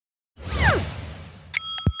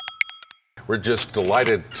We're just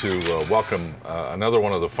delighted to welcome another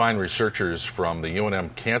one of the fine researchers from the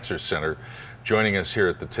UNM Cancer Center joining us here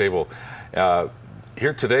at the table.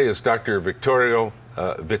 Here today is Dr. Vittorio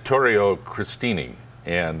Cristini.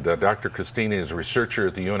 And Dr. Cristini is a researcher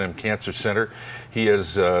at the UNM Cancer Center. He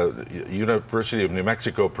is University of New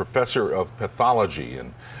Mexico Professor of Pathology.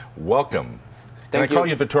 And welcome. Can I call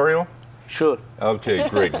you Vittorio? Sure. Okay,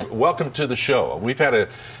 great. Welcome to the show. We've had a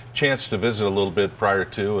chance to visit a little bit prior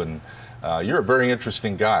to, and you're a very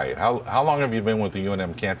interesting guy. How long have you been with the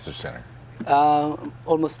UNM Cancer Center?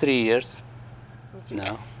 Almost 3 years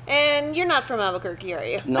now. And you're not from Albuquerque, are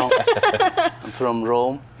you? No, I'm from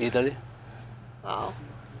Rome, Italy. Wow.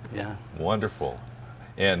 Yeah. Wonderful.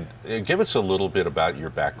 And give us a little bit about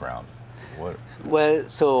your background. Well,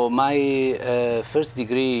 so my first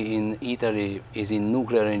degree in Italy is in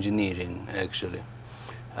nuclear engineering, actually.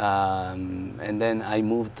 And then I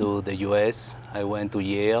moved to the US. I went to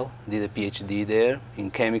Yale, did a PhD there in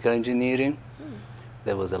chemical engineering.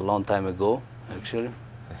 That was a long time ago, actually.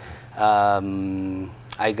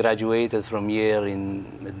 I graduated from Yale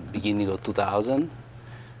in the beginning of 2000.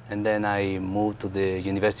 And then I moved to the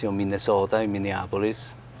University of Minnesota in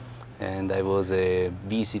Minneapolis. And I was a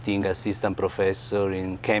visiting assistant professor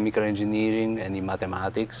in chemical engineering and in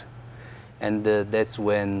mathematics. And that's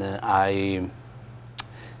when I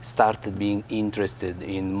started being interested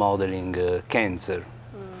in modeling cancer.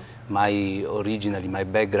 Originally, my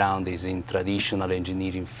background is in traditional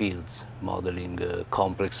engineering fields, modeling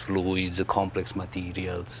complex fluids, complex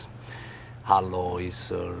materials,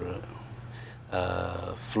 alloys, or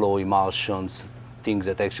flow emulsions, things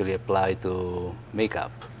that actually apply to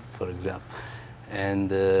makeup, for example.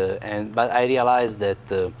 But I realized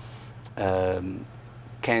that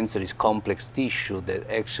cancer is complex tissue that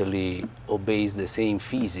actually obeys the same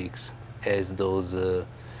physics as those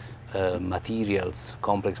materials,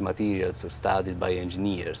 complex materials studied by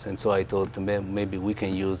engineers. And so I thought maybe we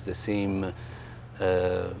can use the same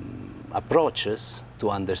approaches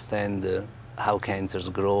to understand how cancers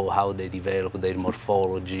grow, how they develop their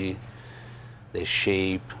morphology, their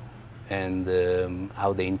shape, and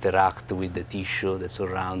how they interact with the tissue that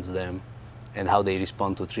surrounds them, and how they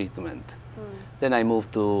respond to treatment. Then I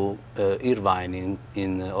moved to Irvine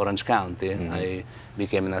in Orange County. I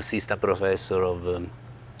became an assistant professor of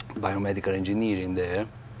biomedical engineering there.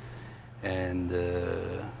 And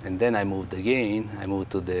then I moved again. I moved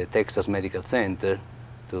to the Texas Medical Center,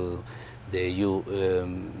 to the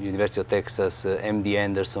University of Texas MD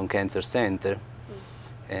Anderson Cancer Center.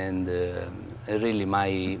 And really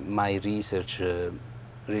my research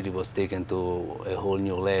really was taken to a whole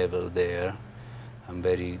new level there. I'm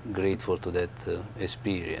very grateful to that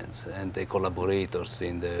experience, and the collaborators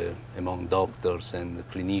among doctors and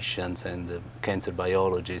clinicians and cancer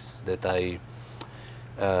biologists that I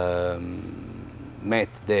met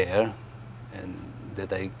there, and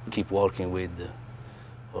that I keep working with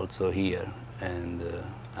also here. And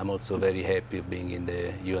I'm also very happy of being in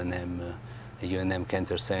the UNM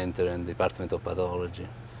Cancer Center and Department of Pathology.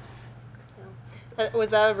 Was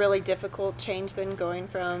that a really difficult change then, going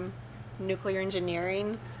from nuclear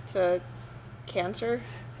engineering to cancer?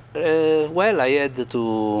 Well, I had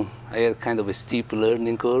kind of a steep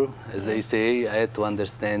learning curve, as they say. I had to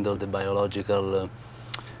understand all the biological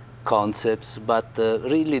concepts, but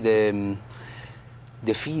really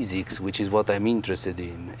the physics, which is what I'm interested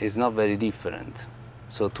in, is not very different.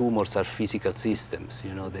 So tumors are physical systems,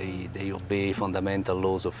 you know, they obey fundamental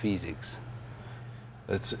laws of physics.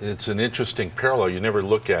 It's an interesting parallel. You never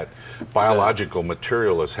look at biological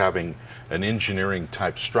material as having an engineering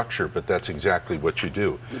type structure, but that's exactly what you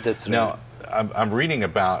do. That's right. Now, I'm reading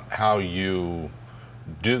about how you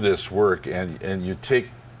do this work, and you take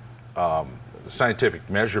scientific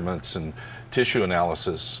measurements and tissue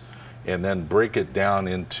analysis and then break it down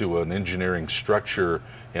into an engineering structure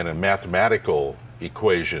and a mathematical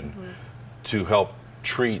equation to help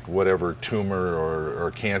treat whatever tumor or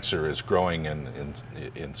cancer is growing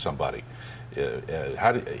in somebody.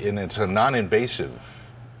 And it's a non-invasive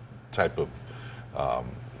type of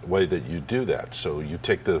way that you do that. So you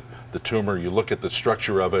take the tumor, you look at the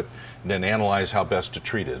structure of it, and then analyze how best to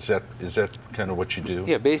treat it. Is that kind of what you do?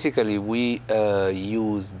 Yeah, basically we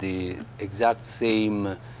use the exact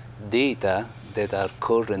same data that are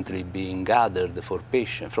currently being gathered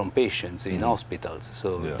from patients in hospitals.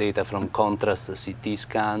 So data from contrast CT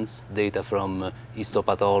scans, data from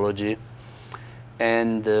histopathology,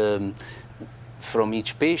 and from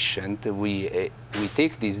each patient we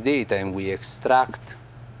take this data and we extract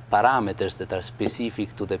parameters that are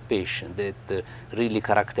specific to the patient, that really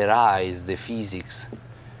characterize the physics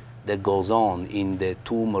that goes on in the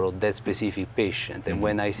tumor of that specific patient. And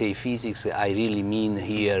when I say physics, I really mean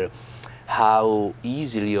here how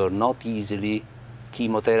easily or not easily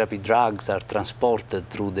chemotherapy drugs are transported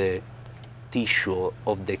through the tissue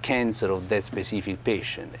of the cancer of that specific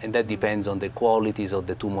patient. And that depends on the qualities of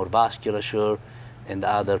the tumor vasculature and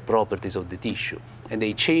other properties of the tissue. And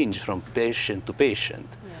they change from patient to patient.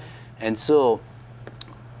 Yeah. And so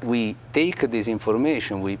we take this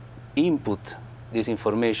information, we input this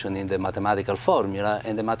information in the mathematical formula,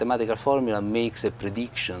 and the mathematical formula makes a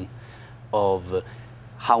prediction of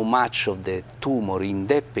how much of the tumor in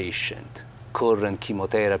that patient current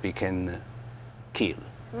chemotherapy can kill.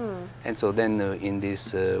 And so then in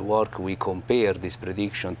this work we compare this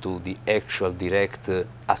prediction to the actual direct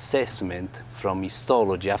assessment from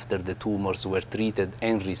histology after the tumors were treated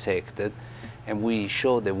and resected, and we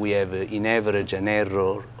show that we have in average an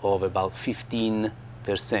error of about 15%,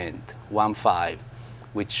 1.5,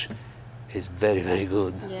 which is very, very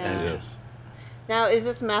good. Yeah. Yes. Now, is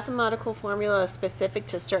this mathematical formula specific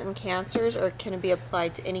to certain cancers, or can it be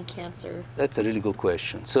applied to any cancer? That's a really good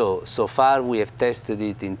question. So far we have tested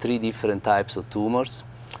it in 3 different types of tumors: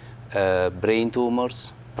 brain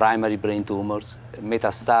tumors, primary brain tumors,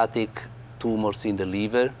 metastatic tumors in the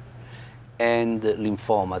liver, and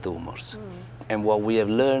lymphoma tumors. And what we have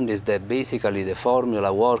learned is that basically the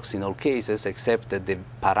formula works in all cases, except that the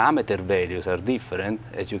parameter values are different,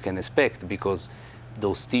 as you can expect, because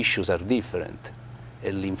those tissues are different.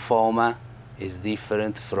 A lymphoma is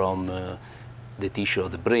different from the tissue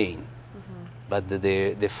of the brain. But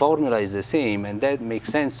the formula is the same, and that makes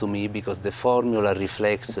sense to me because the formula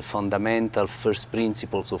reflects fundamental first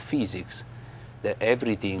principles of physics that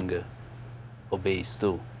everything obeys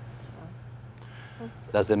to.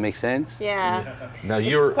 Does that make sense? Yeah. Now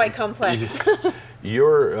It's quite complex.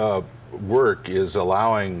 Your work is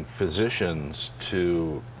allowing physicians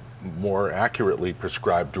to more accurately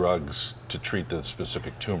prescribe drugs to treat the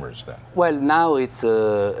specific tumors then? Well, now it's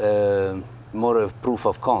more a proof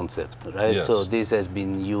of concept, right? Yes. So this has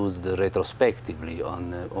been used retrospectively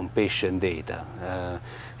on patient data.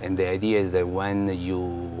 And the idea is that when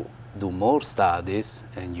you do more studies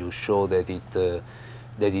and you show that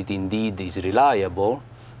it indeed is reliable,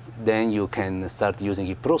 then you can start using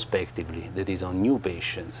it prospectively, that is on new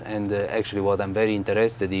patients. And actually what I'm very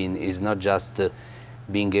interested in is not just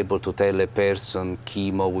being able to tell a person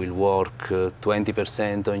chemo will work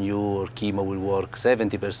 20% on you or chemo will work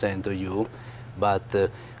 70% on you,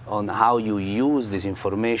 but on how you use this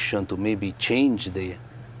information to maybe change the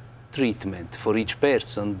treatment for each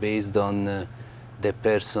person based on the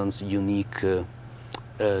person's unique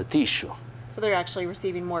tissue. So they're actually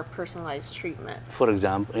receiving more personalized treatment. For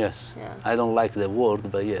example, yes. Yeah. I don't like the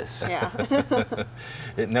word, but yes. Yeah.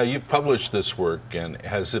 Now you've published this work, and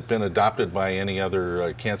has it been adopted by any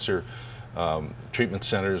other cancer treatment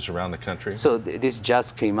centers around the country? So this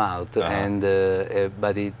just came out, and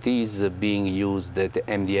but it is being used at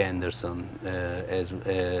MD Anderson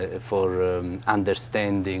for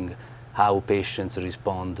understanding how patients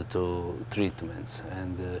respond to treatments,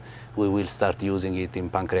 and we will start using it in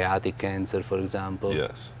pancreatic cancer, for example.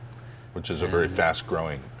 Yes, which is a very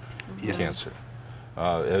fast-growing cancer.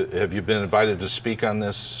 Have you been invited to speak on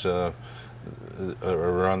this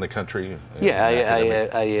around the country? Yeah,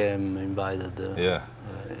 I am invited.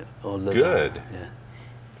 All the Good. time. Yeah.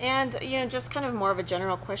 And just kind of more of a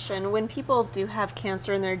general question: when people do have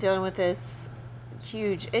cancer and they're dealing with this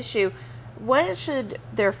huge issue, what should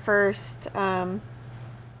their first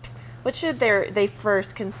they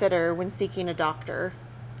first consider when seeking a doctor?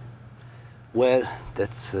 Well,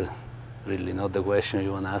 that's really not the question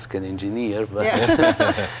you want to ask an engineer, but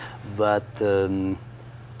Yeah. but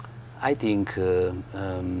I think, for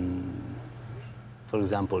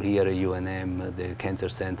example, here at UNM, the Cancer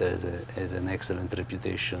Center has an excellent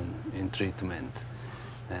reputation in treatment.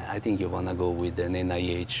 I think you want to go with an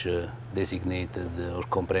NIH designated or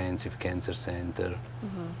comprehensive cancer center.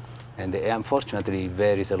 And unfortunately, it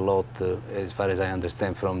varies a lot, as far as I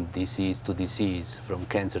understand, from disease to disease, from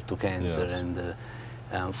cancer to cancer. Yes. And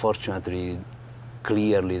unfortunately,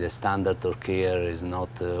 clearly the standard of care is not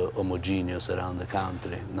homogeneous around the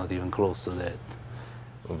country, not even close to that.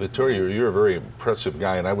 Well, Vittorio, you're a very impressive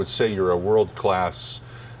guy, and I would say you're a world-class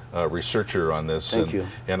researcher on this. Thank you.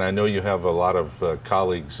 And I know you have a lot of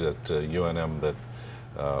colleagues at UNM that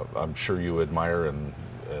I'm sure you admire and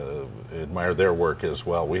admire their work as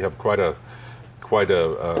well. We have quite a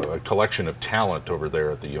collection of talent over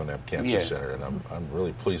there at the UNM Cancer Center, and I'm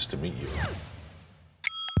really pleased to meet you.